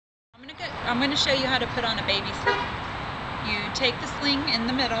I'm going to show you how to put on a baby sling. You take the sling in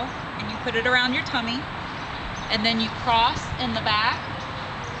the middle and you put it around your tummy, and then you cross in the back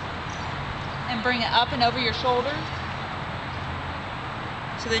and bring it up and over your shoulders.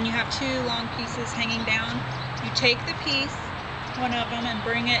 So then you have two long pieces hanging down. You take the piece, one of them, and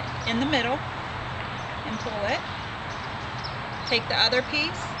bring it in the middle and pull it. Take the other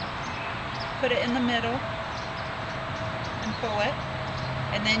piece, put it in the middle and pull it.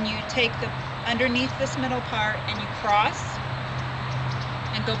 And then you take the underneath this middle part and you cross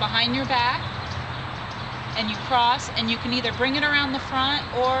and go behind your back, and you cross, and you can either bring it around the front,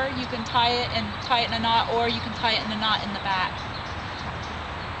 or you can tie it in a knot, or you can tie it in a knot in the back.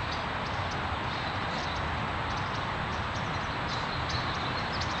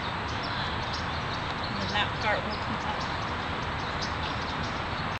 And then that part will